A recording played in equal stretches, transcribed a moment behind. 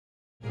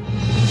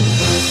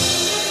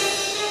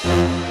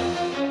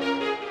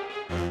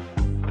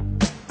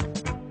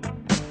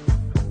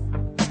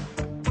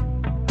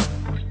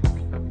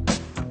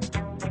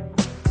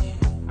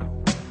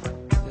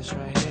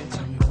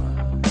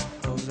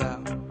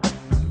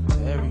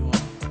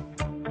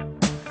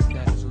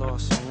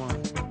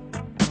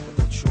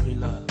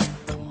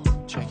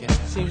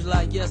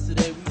like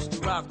yesterday, we used to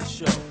rock the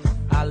show.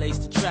 I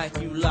laced the track,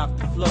 you locked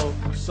the flow.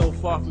 So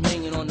far from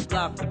hanging on the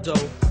block for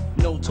dough.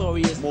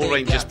 Notorious. More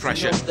Rangers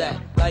pressure. That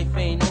life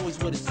ain't always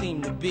what it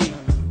seemed to be.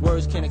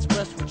 Words can't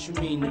express what you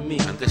mean to me.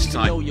 And this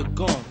time, you're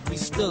gone. We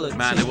still the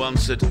man who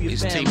answered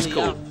his team's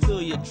call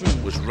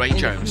was Ray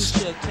Jones.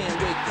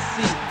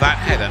 That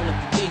header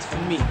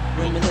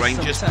was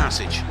Rangers'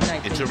 passage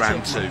into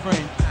round 2.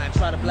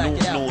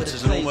 0-0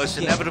 is an almost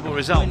inevitable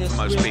result for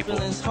most people.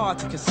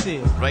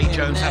 Ray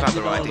Jones had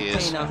other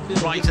ideas.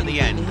 Right at the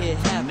end,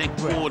 Nick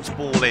Ward's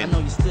ball in.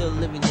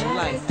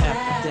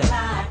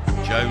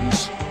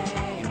 Jones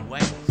in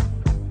Wales.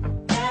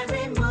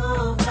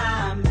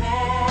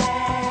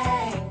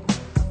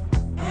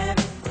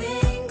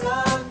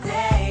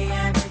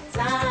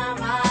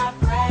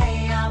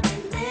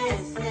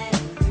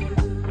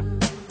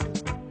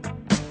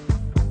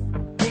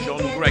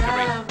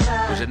 Gregory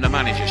was in the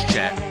manager's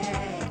chair,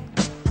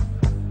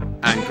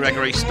 and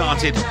Gregory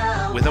started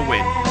with a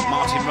win.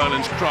 Martin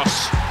Rowland's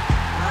cross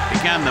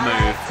began the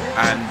move,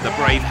 and the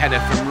brave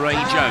header from Ray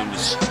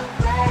Jones.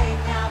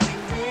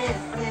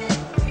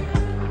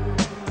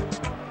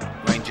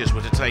 Rangers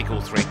were to take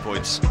all 3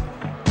 points.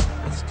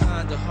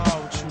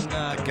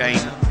 Again,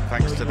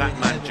 thanks to that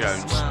man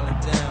Jones,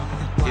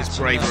 his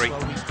bravery,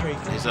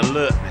 his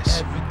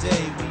alertness,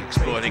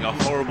 exploiting a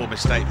horrible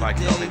mistake by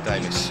Colin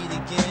Davis.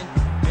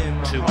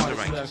 200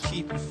 Rangers.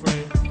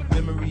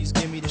 Memories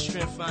give me the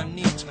strength I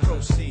need to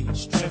proceed,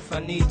 strength I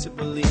need to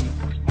believe.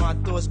 My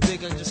thoughts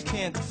big, I just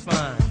can't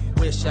define.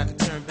 Wish I could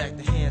turn back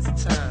the hands of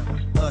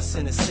time. Us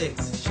in the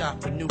 6,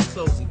 shopping new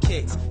clothes and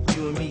kicks.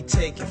 You and me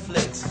taking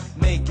flicks,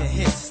 making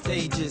hits,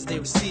 stages they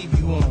receive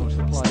you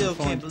on. Still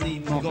can't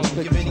believe you're gonna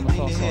give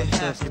anything to hear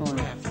half your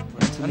breath.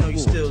 I know you're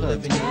still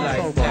living your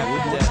life after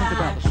that. Think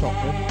about the shot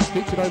there.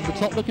 Scoops it over the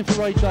top, looking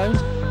for Ray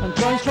Jones. And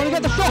Jones trying to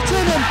get the shot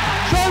in, and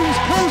Jones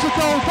pulls a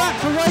goal back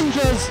for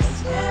Rangers.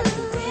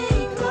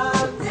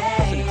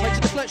 Takes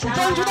a deflection,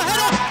 Jones with a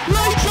header.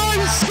 Ray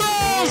Jones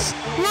scores!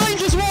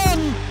 Rangers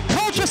 1,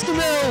 Colchester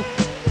 0.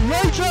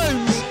 Ray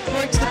Jones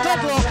breaks the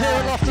deadlock here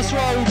at Loftus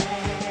Road.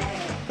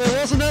 There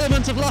was an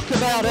element of luck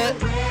about it.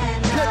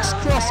 Cook's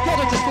cross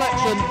got a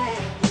deflection.